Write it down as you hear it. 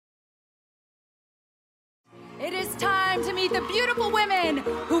time to meet the beautiful women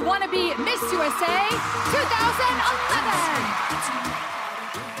who want to be Miss USA 2011.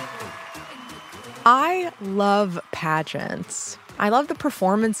 I love pageants. I love the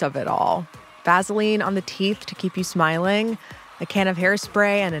performance of it all. Vaseline on the teeth to keep you smiling, a can of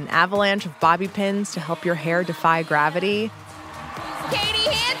hairspray and an avalanche of bobby pins to help your hair defy gravity.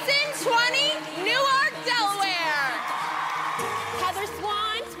 Katie Hansen, 20, Newark, Delaware. Heather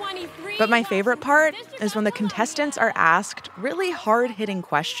Swan, 23. But my favorite part is when the contestants are asked really hard-hitting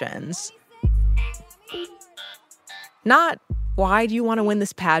questions. Not, why do you want to win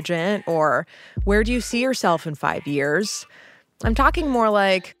this pageant? Or where do you see yourself in 5 years? I'm talking more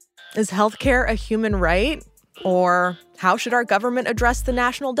like, is healthcare a human right? Or how should our government address the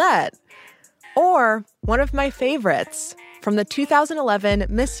national debt? Or one of my favorites from the 2011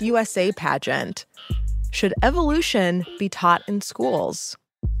 Miss USA pageant, should evolution be taught in schools?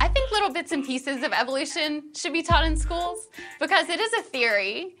 I think little bits and pieces of evolution should be taught in schools because it is a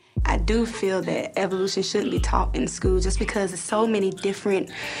theory. I do feel that evolution shouldn't be taught in school just because there's so many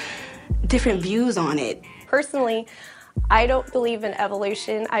different views on it. Personally, I don't believe in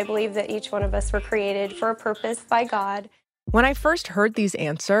evolution. I believe that each one of us were created for a purpose by God. When I first heard these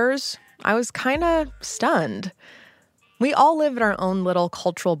answers, I was kind of stunned. We all live in our own little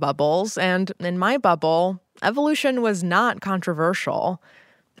cultural bubbles, and in my bubble, evolution was not controversial.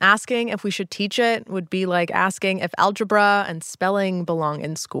 Asking if we should teach it would be like asking if algebra and spelling belong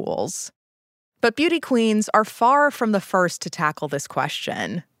in schools. But beauty queens are far from the first to tackle this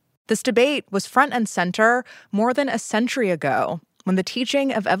question. This debate was front and center more than a century ago when the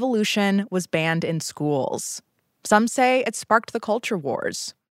teaching of evolution was banned in schools. Some say it sparked the culture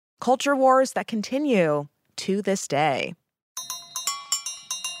wars that continue to this day.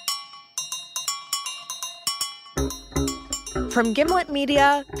 From Gimlet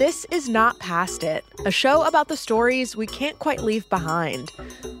Media, this is Not Past It, a show about the stories we can't quite leave behind.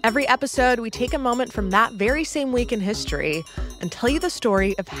 Every episode, we take a moment from that very same week in history and tell you the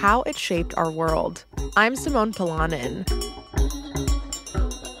story of how it shaped our world. I'm Simone Polanin.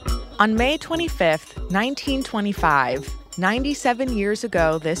 On May 25th, 1925, 97 years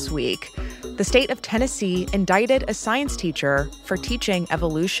ago this week, the state of Tennessee indicted a science teacher for teaching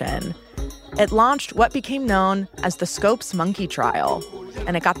evolution. It launched what became known as the Scopes Monkey Trial,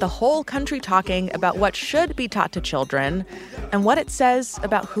 and it got the whole country talking about what should be taught to children and what it says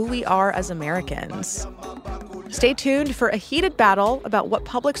about who we are as Americans. Stay tuned for a heated battle about what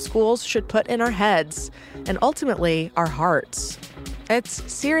public schools should put in our heads and ultimately our hearts. It's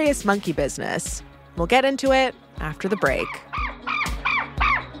serious monkey business. We'll get into it after the break.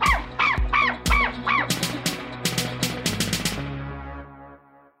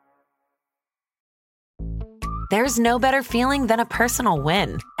 There's no better feeling than a personal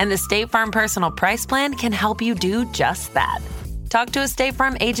win, and the State Farm Personal Price Plan can help you do just that. Talk to a State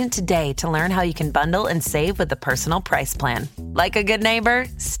Farm agent today to learn how you can bundle and save with the Personal Price Plan. Like a good neighbor,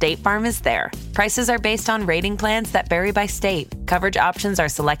 State Farm is there. Prices are based on rating plans that vary by state. Coverage options are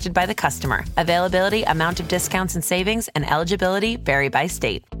selected by the customer. Availability, amount of discounts and savings, and eligibility vary by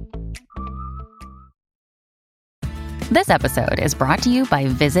state. This episode is brought to you by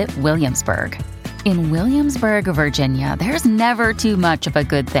Visit Williamsburg. In Williamsburg, Virginia, there's never too much of a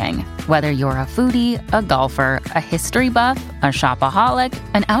good thing. Whether you're a foodie, a golfer, a history buff, a shopaholic,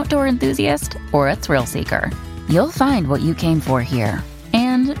 an outdoor enthusiast, or a thrill seeker, you'll find what you came for here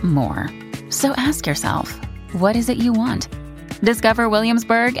and more. So ask yourself, what is it you want? Discover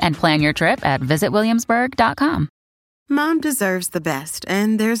Williamsburg and plan your trip at visitwilliamsburg.com. Mom deserves the best,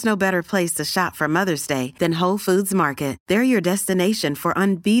 and there's no better place to shop for Mother's Day than Whole Foods Market. They're your destination for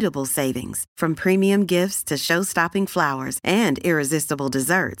unbeatable savings, from premium gifts to show-stopping flowers and irresistible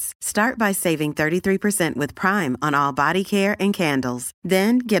desserts. Start by saving 33% with Prime on all body care and candles.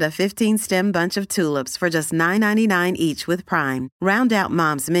 Then get a 15-stem bunch of tulips for just $9.99 each with Prime. Round out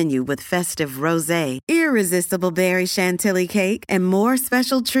Mom's menu with festive rosé, irresistible berry chantilly cake, and more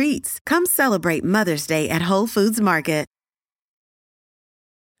special treats. Come celebrate Mother's Day at Whole Foods Market.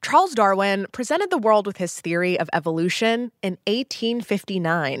 Charles Darwin presented the world with his theory of evolution in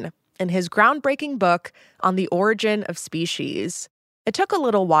 1859 in his groundbreaking book On the Origin of Species. It took a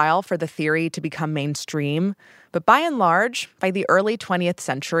little while for the theory to become mainstream, but by and large, by the early 20th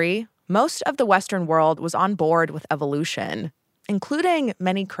century, most of the Western world was on board with evolution, including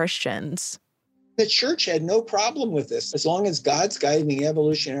many Christians. The church had no problem with this. As long as God's guiding the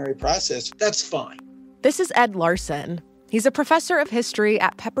evolutionary process, that's fine. This is Ed Larson. He's a professor of history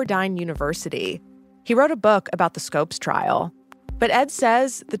at Pepperdine University. He wrote a book about the Scopes trial. But Ed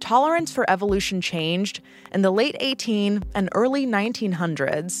says the tolerance for evolution changed in the late 18 and early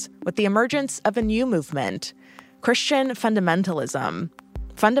 1900s with the emergence of a new movement, Christian fundamentalism.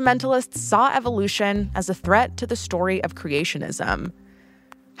 Fundamentalists saw evolution as a threat to the story of creationism.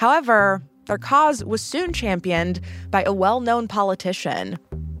 However, their cause was soon championed by a well-known politician.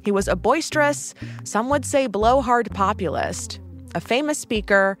 He was a boisterous, some would say blowhard populist, a famous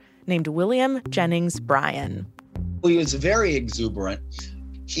speaker named William Jennings Bryan. He was very exuberant.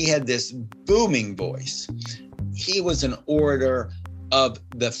 He had this booming voice. He was an orator of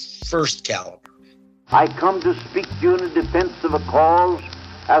the first caliber. I come to speak to you in defense of a cause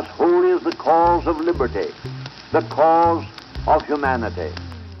as holy as the cause of liberty, the cause of humanity.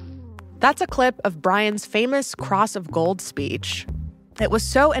 That's a clip of Bryan's famous Cross of Gold speech. It was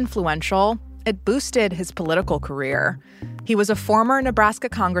so influential, it boosted his political career. He was a former Nebraska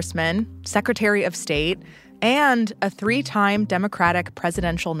congressman, Secretary of State, and a 3-time Democratic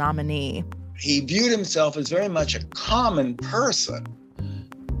presidential nominee. He viewed himself as very much a common person.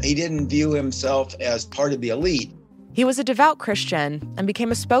 He didn't view himself as part of the elite. He was a devout Christian and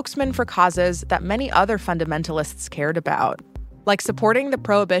became a spokesman for causes that many other fundamentalists cared about, like supporting the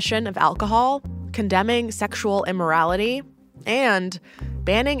prohibition of alcohol, condemning sexual immorality, and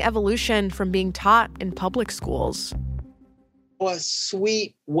banning evolution from being taught in public schools. A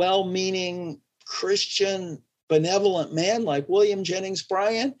sweet, well-meaning Christian, benevolent man like William Jennings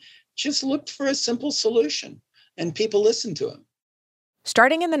Bryan just looked for a simple solution, and people listened to him.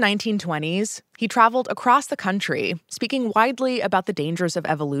 Starting in the 1920s, he traveled across the country, speaking widely about the dangers of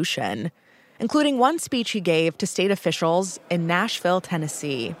evolution, including one speech he gave to state officials in Nashville,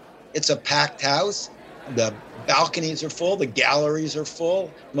 Tennessee. It's a packed house. The balconies are full. The galleries are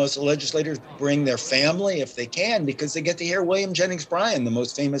full. Most legislators bring their family if they can because they get to hear William Jennings Bryan, the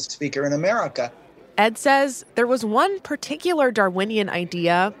most famous speaker in America. Ed says there was one particular Darwinian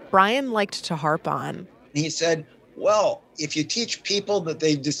idea Bryan liked to harp on. He said, well, if you teach people that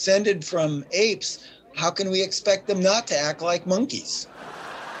they descended from apes, how can we expect them not to act like monkeys?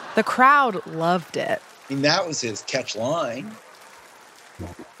 The crowd loved it. I mean, that was his catch line.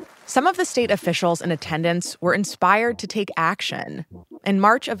 Some of the state officials in attendance were inspired to take action. In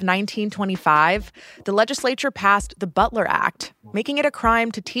March of 1925, the legislature passed the Butler Act, making it a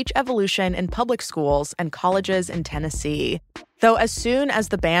crime to teach evolution in public schools and colleges in Tennessee. Though as soon as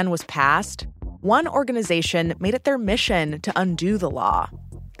the ban was passed, one organization made it their mission to undo the law,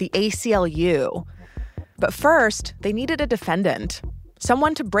 the ACLU. But first, they needed a defendant,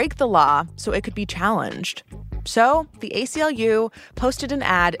 someone to break the law so it could be challenged. So the ACLU posted an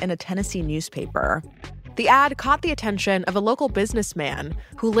ad in a Tennessee newspaper. The ad caught the attention of a local businessman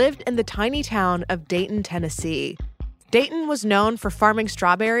who lived in the tiny town of Dayton, Tennessee. Dayton was known for farming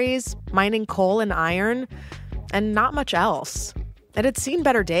strawberries, mining coal and iron, and not much else. It had seen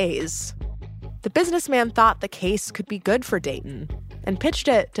better days. The businessman thought the case could be good for Dayton and pitched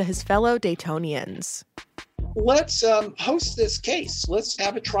it to his fellow Daytonians. Let's host this case. Let's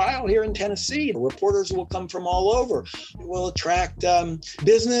have a trial here in Tennessee. Reporters will come from all over. We'll attract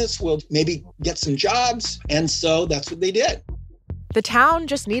business. We'll maybe get some jobs. And so that's what they did. The town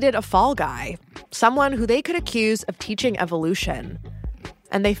just needed a fall guy, someone who they could accuse of teaching evolution.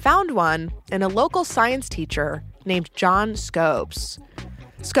 And they found one in a local science teacher named John Scopes.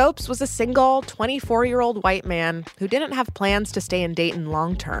 Scopes was a single 24-year-old white man who didn't have plans to stay in Dayton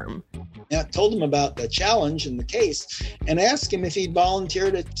long term. I told him about the challenge in the case and asked him if he'd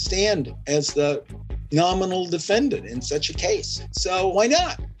volunteer to stand as the nominal defendant in such a case. So why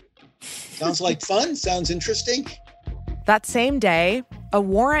not? Sounds like fun, sounds interesting. That same day, a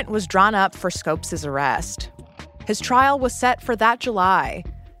warrant was drawn up for Scopes' arrest. His trial was set for that July,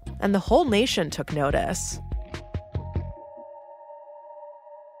 and the whole nation took notice.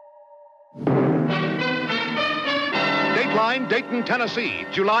 Dateline, Dayton, Tennessee,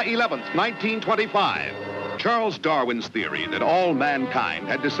 July 11th, 1925. Charles Darwin's theory that all mankind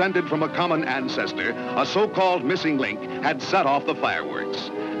had descended from a common ancestor, a so-called missing link, had set off the fireworks.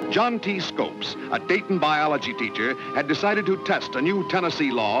 John T. Scopes, a Dayton biology teacher, had decided to test a new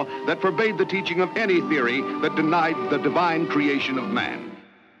Tennessee law that forbade the teaching of any theory that denied the divine creation of man.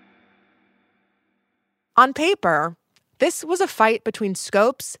 On paper, this was a fight between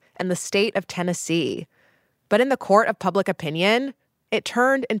Scopes and the state of Tennessee. But in the court of public opinion, it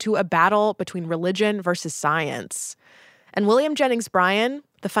turned into a battle between religion versus science. And William Jennings Bryan,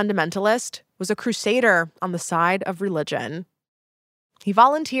 the fundamentalist, was a crusader on the side of religion. He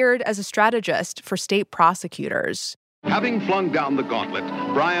volunteered as a strategist for state prosecutors. Having flung down the gauntlet,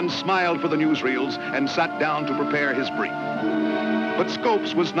 Bryan smiled for the newsreels and sat down to prepare his brief. But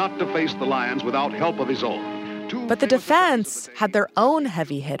Scopes was not to face the lions without help of his own. But the defense had their own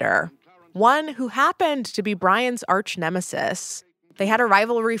heavy hitter, one who happened to be Bryan's arch nemesis. They had a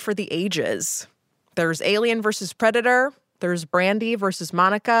rivalry for the ages. There's Alien versus Predator. There's Brandy versus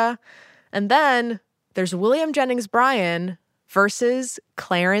Monica. And then there's William Jennings Bryan versus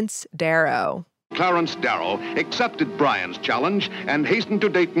Clarence Darrow. Clarence Darrow accepted Bryan's challenge and hastened to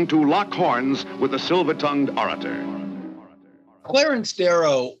Dayton to lock horns with the silver-tongued orator. Clarence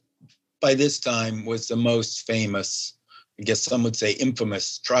Darrow, by this time, was the most famous, I guess some would say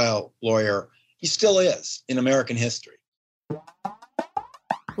infamous, trial lawyer. He still is in American history.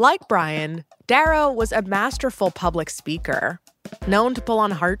 Like Bryan, Darrow was a masterful public speaker, known to pull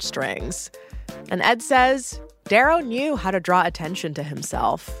on heartstrings. And Ed says Darrow knew how to draw attention to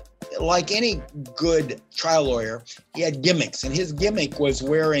himself. Like any good trial lawyer, he had gimmicks, and his gimmick was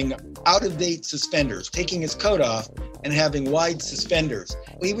wearing out-of-date suspenders, taking his coat off and having wide suspenders.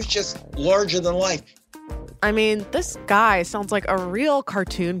 He was just larger than life. I mean, this guy sounds like a real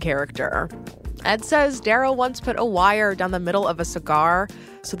cartoon character. Ed says Darrow once put a wire down the middle of a cigar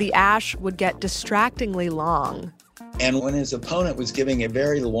so the ash would get distractingly long. And when his opponent was giving a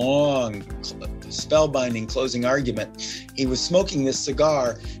very long, spellbinding closing argument, he was smoking this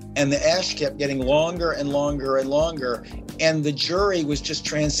cigar, and the ash kept getting longer and longer and longer, and the jury was just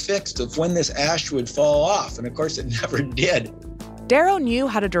transfixed of when this ash would fall off. And of course, it never did. Darrow knew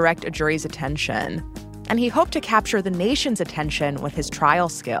how to direct a jury's attention, and he hoped to capture the nation's attention with his trial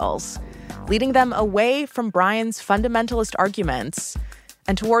skills, leading them away from Bryan's fundamentalist arguments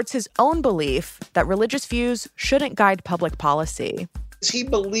and towards his own belief that religious views shouldn't guide public policy. He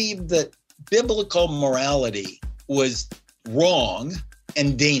believed that biblical morality was wrong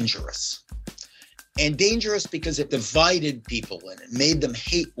and dangerous. And dangerous because it divided people and it made them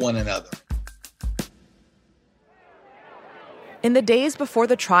hate one another. In the days before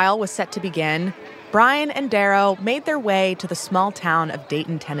the trial was set to begin, Bryan and Darrow made their way to the small town of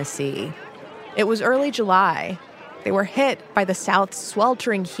Dayton, Tennessee. It was early July. They were hit by the South's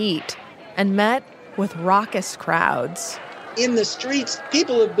sweltering heat and met with raucous crowds. In the streets,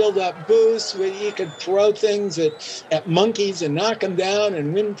 people have built up booths where you could throw things at monkeys and knock them down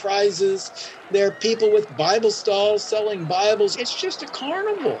and win prizes. There are people with Bible stalls selling Bibles. It's just a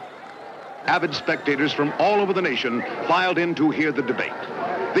carnival. Avid spectators from all over the nation filed in to hear the debate.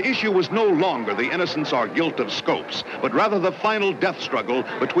 The issue was no longer the innocence or guilt of Scopes, but rather the final death struggle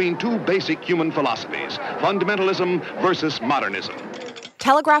between two basic human philosophies, fundamentalism versus modernism.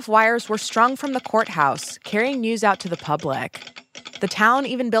 Telegraph wires were strung from the courthouse, carrying news out to the public. The town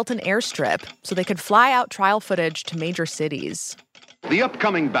even built an airstrip so they could fly out trial footage to major cities. The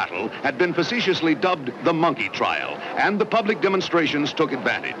upcoming battle had been facetiously dubbed the Monkey Trial, and the public demonstrations took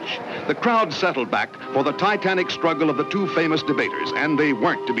advantage. The crowd settled back for the titanic struggle of the two famous debaters, and they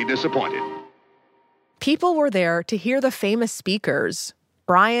weren't to be disappointed. People were there to hear the famous speakers,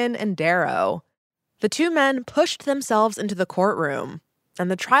 Bryan and Darrow. The two men pushed themselves into the courtroom, and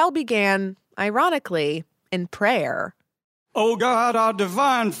the trial began, ironically, in prayer. O God, our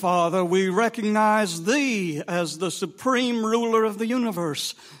divine Father, we recognize Thee as the supreme ruler of the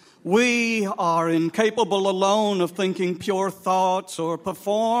universe. We are incapable alone of thinking pure thoughts or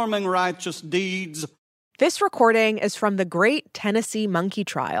performing righteous deeds. This recording is from the Great Tennessee Monkey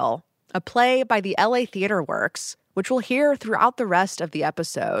Trial, a play by the LA Theater Works, which we'll hear throughout the rest of the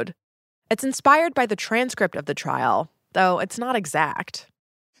episode. It's inspired by the transcript of the trial, though it's not exact.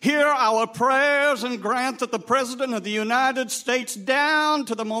 Hear our prayers and grant that the President of the United States, down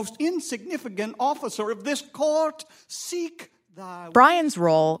to the most insignificant officer of this court, seek Thy will. Bryan's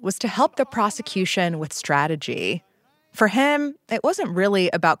role was to help the prosecution with strategy. For him, it wasn't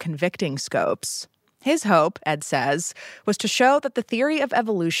really about convicting Scopes. His hope, Ed says, was to show that the theory of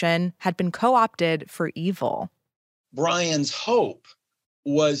evolution had been co-opted for evil. Bryan's hope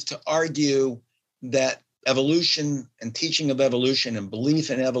was to argue that evolution and teaching of evolution and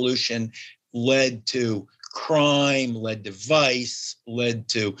belief in evolution led to crime, led to vice, led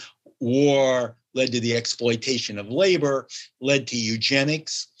to war, led to the exploitation of labor, led to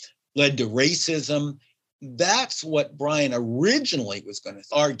eugenics, led to racism. That's what Bryan originally was going to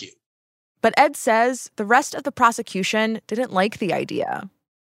argue. But Ed says the rest of the prosecution didn't like the idea.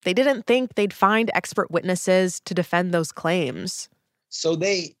 They didn't think they'd find expert witnesses to defend those claims. So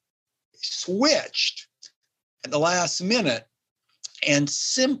they switched at the last minute and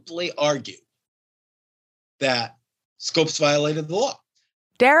simply argued that Scopes violated the law.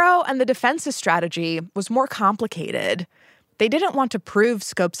 Darrow and the defense's strategy was more complicated. They didn't want to prove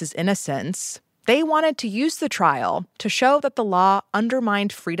Scopes' innocence. They wanted to use the trial to show that the law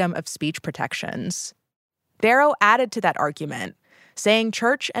undermined freedom of speech protections. Darrow added to that argument, saying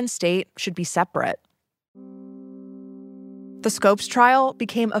church and state should be separate. The Scopes trial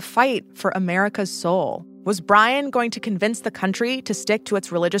became a fight for America's soul. Was Bryan going to convince the country to stick to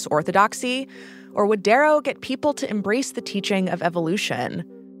its religious orthodoxy, or would Darrow get people to embrace the teaching of evolution?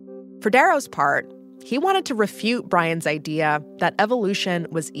 For Darrow's part, he wanted to refute Bryan's idea that evolution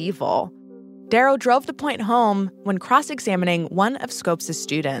was evil. Darrow drove the point home when cross-examining one of Scopes'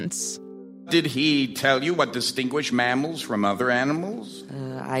 students. Did he tell you what distinguished mammals from other animals?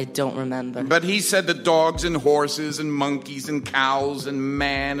 I don't remember. But he said that dogs and horses and monkeys and cows and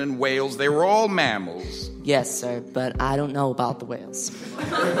man and whales, they were all mammals. Yes, sir, but I don't know about the whales.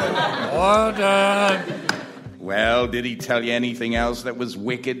 Order! Well, did he tell you anything else that was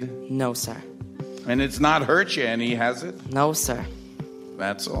wicked? No, sir. And it's not hurt you any, has it? No, sir.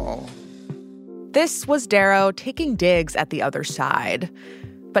 That's all. This was Darrow taking digs at the other side.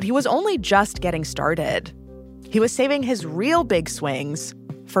 But he was only just getting started. He was saving his real big swings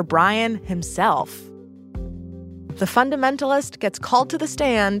for Bryan himself. The fundamentalist gets called to the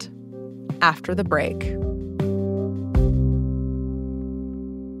stand after the break.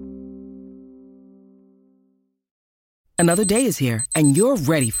 Another day is here, and you're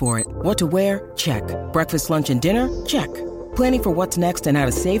ready for it. What to wear? Check. Breakfast, lunch, and dinner? Check. Planning for what's next and how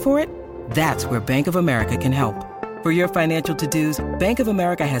to save for it? That's where Bank of America can help. For your financial to-dos, Bank of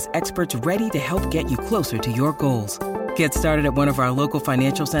America has experts ready to help get you closer to your goals. Get started at one of our local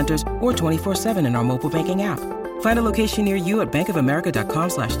financial centers or 24/7 in our mobile banking app. Find a location near you at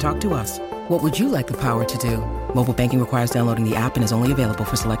bankofamerica.com/talktous. What would you like the power to do? Mobile banking requires downloading the app and is only available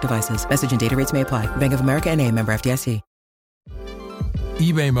for select devices. Message and data rates may apply. Bank of America N.A., member FDIC.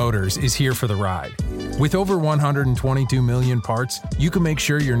 eBay Motors is here for the ride. With over 122 million parts, you can make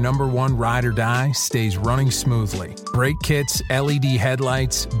sure your number one ride or die stays running smoothly. Brake kits, LED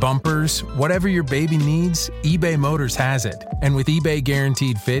headlights, bumpers, whatever your baby needs, eBay Motors has it. And with eBay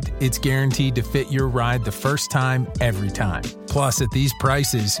Guaranteed Fit, it's guaranteed to fit your ride the first time, every time. Plus, at these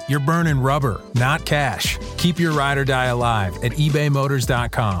prices, you're burning rubber, not cash. Keep your ride or die alive at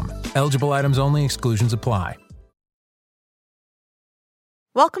ebaymotors.com. Eligible items only. Exclusions apply.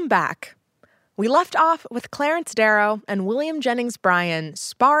 Welcome back. We left off with Clarence Darrow and William Jennings Bryan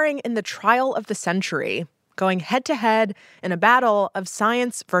sparring in the trial of the century, going head-to-head in a battle of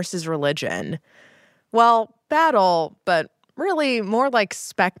science versus religion. Well, battle, but really more like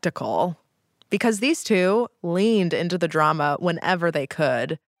spectacle, because these two leaned into the drama whenever they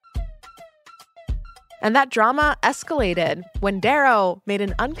could. And that drama escalated when Darrow made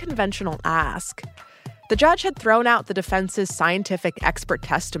an unconventional ask. The judge had thrown out the defense's scientific expert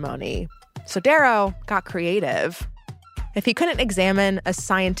testimony, so Darrow got creative. If he couldn't examine a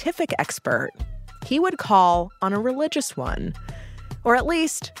scientific expert, he would call on a religious one, or at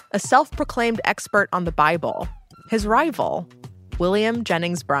least a self-proclaimed expert on the Bible, his rival, William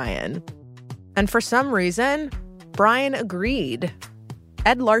Jennings Bryan. And for some reason, Bryan agreed.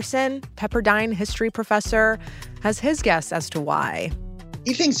 Ed Larson, Pepperdine history professor, has his guess as to why.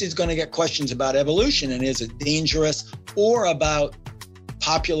 He thinks he's going to get questions about evolution and is it dangerous, or about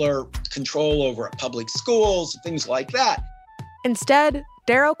popular control over public schools, things like that. Instead,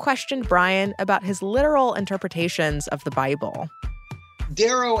 Darrow questioned Bryan about his literal interpretations of the Bible.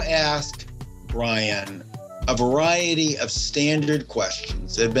 Darrow asked Bryan a variety of standard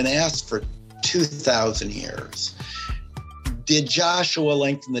questions that have been asked for 2,000 years. Did Joshua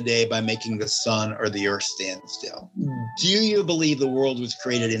lengthen the day by making the sun or the earth stand still? Do you believe the world was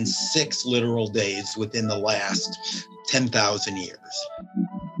created in 6 literal days within the last 10,000 years?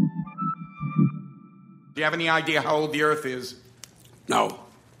 Do you have any idea how old the earth is? No.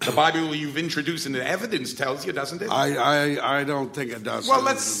 The Bible you've introduced into evidence tells you, doesn't it? I don't think it does. Well,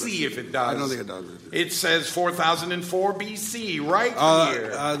 let's see if it does. I don't think it does. It says 4004 BC, right here.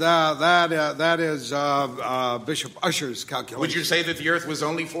 That is Bishop Ussher's calculation. Would you say that the earth was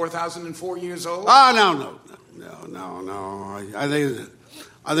only 4004 years old? No. I think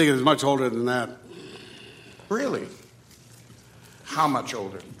it is much older than that. Really? How much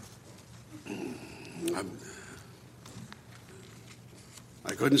older?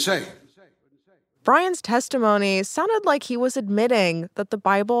 I couldn't say. Bryan's testimony sounded like he was admitting that the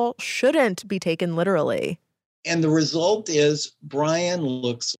Bible shouldn't be taken literally. And the result is Bryan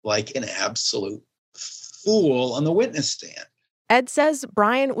looks like an absolute fool on the witness stand. Ed says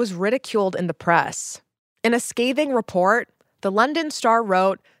Bryan was ridiculed in the press. In a scathing report, the London Star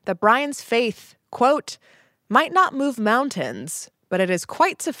wrote that Bryan's faith, quote, might not move mountains, but it is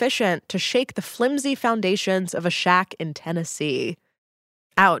quite sufficient to shake the flimsy foundations of a shack in Tennessee.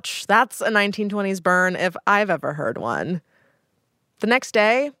 Ouch, that's a 1920s burn if I've ever heard one. The next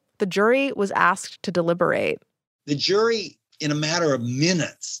day, the jury was asked to deliberate. The jury, in a matter of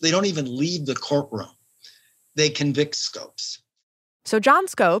minutes, they don't even leave the courtroom. They convict Scopes. So John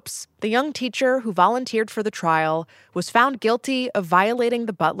Scopes, the young teacher who volunteered for the trial, was found guilty of violating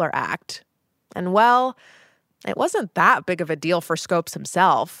the Butler Act. And well, it wasn't that big of a deal for Scopes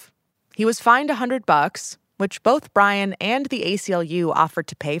himself. He was fined $100, which both Bryan and the ACLU offered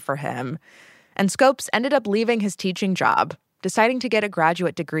to pay for him. And Scopes ended up leaving his teaching job, deciding to get a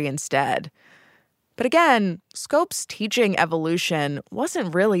graduate degree instead. But again, Scopes teaching evolution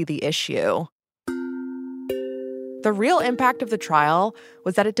wasn't really the issue. The real impact of the trial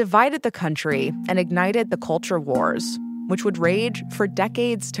was that it divided the country and ignited the culture wars, which would rage for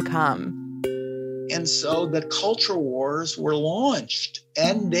decades to come. And so the culture wars were launched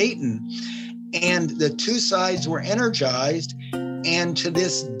at Dayton, and the two sides were energized. And to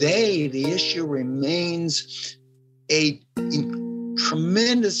this day, the issue remains a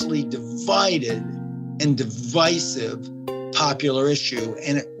tremendously divided and divisive popular issue.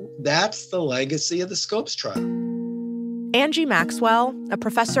 And that's the legacy of the Scopes trial. Angie Maxwell, a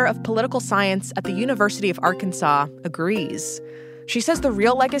professor of political science at the University of Arkansas, agrees. She says the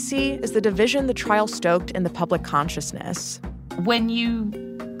real legacy is the division the trial stoked in the public consciousness. When you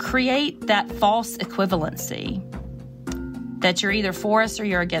create that false equivalency, that you're either for us or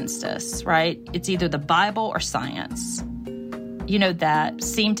you're against us, right? It's either the Bible or science. That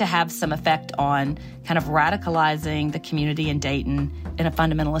seemed to have some effect on kind of radicalizing the community in Dayton in a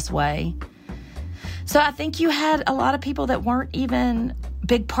fundamentalist way. So I think you had a lot of people that weren't even a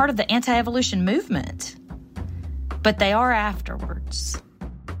big part of the anti-evolution movement, but they are afterwards.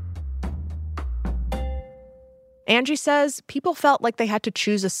 Angie says people felt like they had to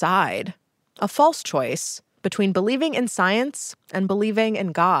choose a side, a false choice between believing in science and believing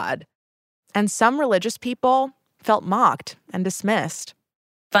in God. And some religious people felt mocked and dismissed.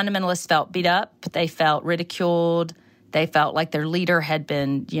 Fundamentalists felt beat up, they felt ridiculed, they felt like their leader had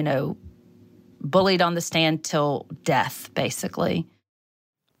been, bullied on the stand till death, basically.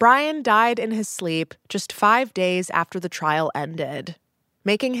 Bryan died in his sleep just 5 days after the trial ended,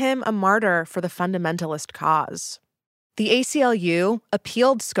 making him a martyr for the fundamentalist cause. The ACLU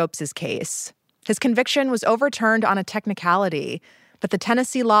appealed Scopes' case. His conviction was overturned on a technicality, but the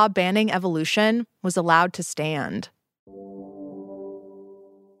Tennessee law banning evolution was allowed to stand.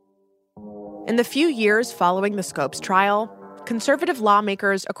 In the few years following the Scopes trial, conservative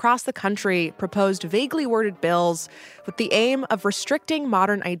lawmakers across the country proposed vaguely worded bills with the aim of restricting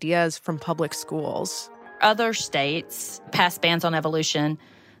modern ideas from public schools. Other states pass bans on evolution,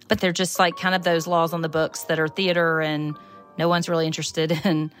 but they're just like kind of those laws on the books that are theater and no one's really interested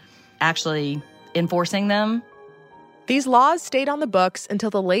in actually enforcing them. These laws stayed on the books until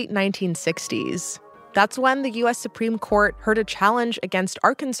the late 1960s. That's when the U.S. Supreme Court heard a challenge against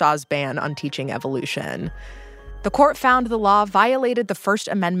Arkansas's ban on teaching evolution. The court found the law violated the First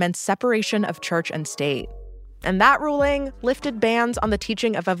Amendment's separation of church and state. And that ruling lifted bans on the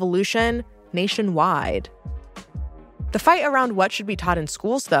teaching of evolution nationwide. The fight around what should be taught in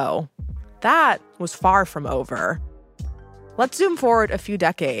schools, though, that was far from over. Let's zoom forward a few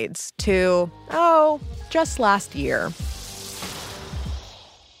decades to, just last year.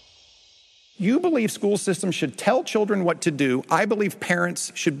 You believe school systems should tell children what to do. I believe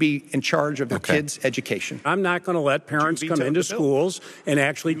parents should be in charge of their kids' education. I'm not going to let parents come into schools and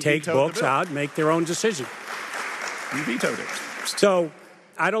actually take books out and make their own decision. You vetoed it. So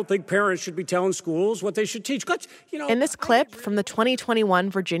I don't think parents should be telling schools what they should teach. In this clip from the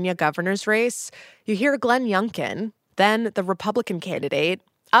 2021 Virginia governor's race, you hear Glenn Youngkin, then the Republican candidate,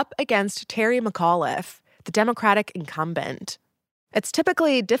 up against Terry McAuliffe, the Democratic incumbent. It's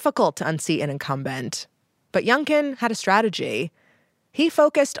typically difficult to unseat an incumbent, but Youngkin had a strategy. He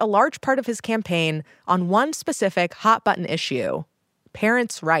focused a large part of his campaign on one specific hot-button issue: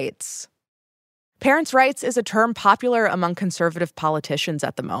 parents' rights. Parents' rights is a term popular among conservative politicians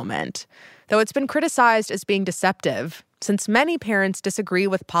at the moment, though it's been criticized as being deceptive, since many parents disagree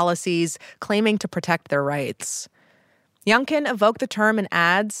with policies claiming to protect their rights. Youngkin evoked the term in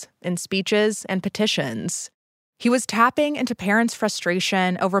ads, in speeches, and petitions. He was tapping into parents'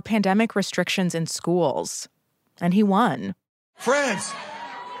 frustration over pandemic restrictions in schools, and he won. Friends,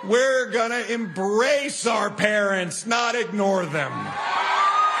 we're going to embrace our parents, not ignore them.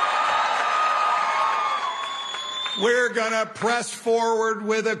 We're going to press forward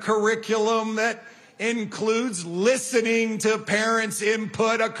with a curriculum that includes listening to parents'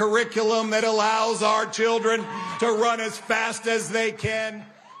 input, a curriculum that allows our children to run as fast as they can,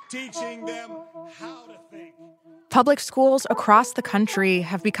 teaching them how to think. Public schools across the country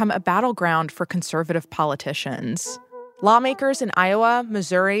have become a battleground for conservative politicians. Lawmakers in Iowa,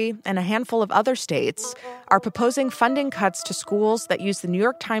 Missouri, and a handful of other states are proposing funding cuts to schools that use the New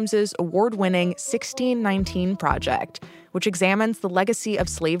York Times' award-winning 1619 Project, which examines the legacy of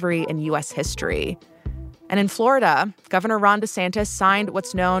slavery in U.S. history. And in Florida, Governor Ron DeSantis signed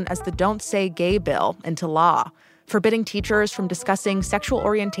what's known as the Don't Say Gay bill into law, forbidding teachers from discussing sexual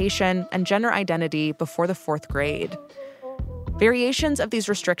orientation and gender identity before the 4th grade. Variations of these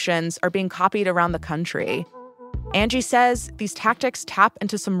restrictions are being copied around the country. Angie says these tactics tap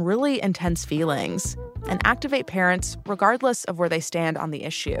into some really intense feelings and activate parents regardless of where they stand on the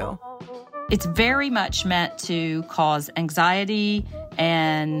issue. It's very much meant to cause anxiety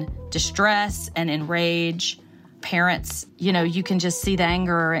and distress and enrage parents. You know, you can just see the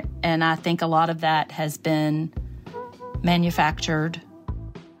anger, and I think a lot of that has been manufactured.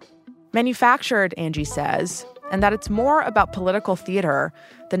 Manufactured, Angie says, and that it's more about political theater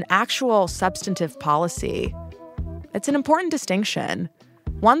than actual substantive policy. It's an important distinction,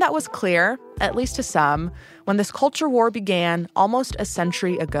 one that was clear, at least to some, when this culture war began almost a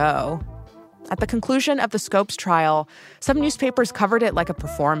century ago. At the conclusion of the Scopes trial, some newspapers covered it like a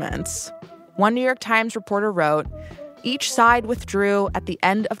performance. One New York Times reporter wrote, "Each side withdrew at the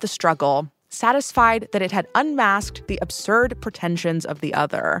end of the struggle, satisfied that it had unmasked the absurd pretensions of the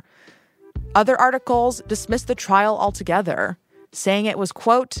other." Other articles dismissed the trial altogether, saying it was,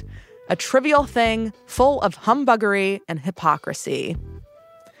 quote, "a trivial thing full of humbuggery and hypocrisy."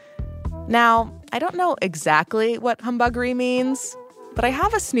 Now, I don't know exactly what humbuggery means, but I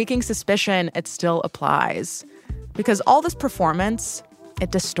have a sneaking suspicion it still applies. Because all this performance,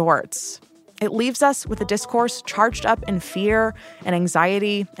 it distorts. It leaves us with a discourse charged up in fear and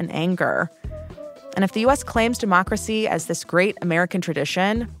anxiety and anger. And if the U.S. claims democracy as this great American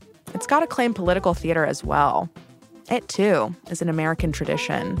tradition, it's got to claim political theater as well. It, too, is an American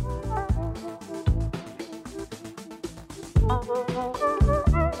tradition.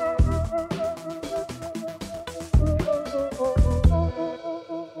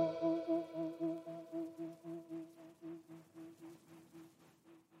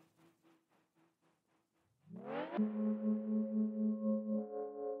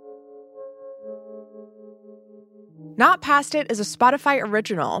 Not Past It is a Spotify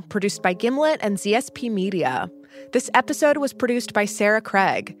original produced by Gimlet and ZSP Media. This episode was produced by Sarah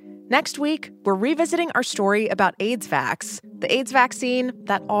Craig. Next week, we're revisiting our story about AIDS vax, the AIDS vaccine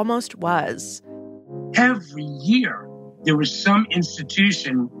that almost was. Every year, there was some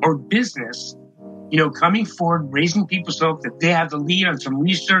institution or business, coming forward, raising people's hope that they have the lead on some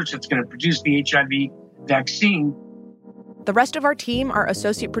research that's going to produce the HIV vaccine. The rest of our team are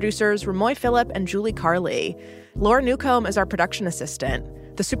associate producers Ramoy Phillip and Julie Carley. Laura Newcomb is our production assistant.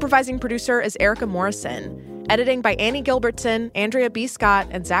 The supervising producer is Erica Morrison. Editing by Annie Gilbertson, Andrea B. Scott,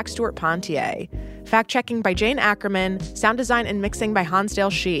 and Zach Stewart-Pontier. Fact-checking by Jane Ackerman. Sound design and mixing by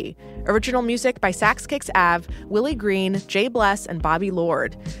Hansdale Shee. Original music by Sax Kicks Ave, Willie Green, Jay Bless, and Bobby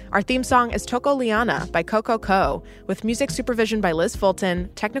Lord. Our theme song is Toko Liana by Coco Co, with music supervision by Liz Fulton,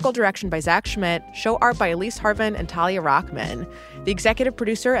 technical direction by Zach Schmidt, show art by Elise Harvin and Talia Rockman. The executive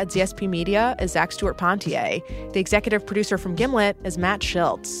producer at ZSP Media is Zach Stewart-Pontier. The executive producer from Gimlet is Matt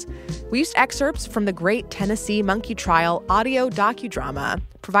Schiltz. We used excerpts from the Great Tennessee Monkey Trial audio docudrama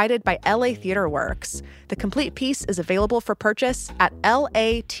provided by LA Theater Works. The complete piece is available for purchase at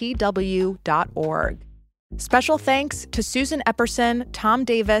latw.org. Special thanks to Susan Epperson, Tom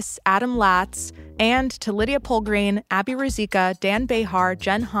Davis, Adam Latz, and to Lydia Polgreen, Abby Ruzicka, Dan Behar,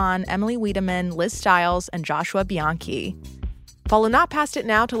 Jen Hahn, Emily Wiedemann, Liz Stiles, and Joshua Bianchi. Follow Not Past It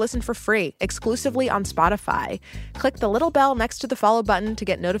now to listen for free, exclusively on Spotify. Click the little bell next to the follow button to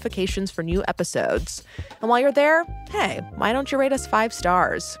get notifications for new episodes. And while you're there, hey, why don't you rate us 5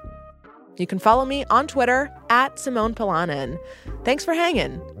 stars? You can follow me on Twitter at Simone Polanen. Thanks for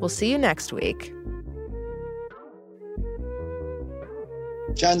hanging. We'll see you next week.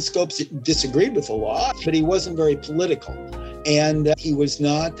 John Scopes disagreed with the law, but he wasn't very political. And he was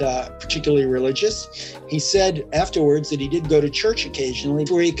not particularly religious. He said afterwards that he did go to church occasionally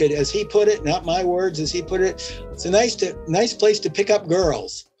where he could, as he put it, not my words, as he put it, it's a nice place to pick up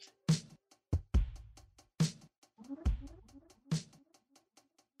girls.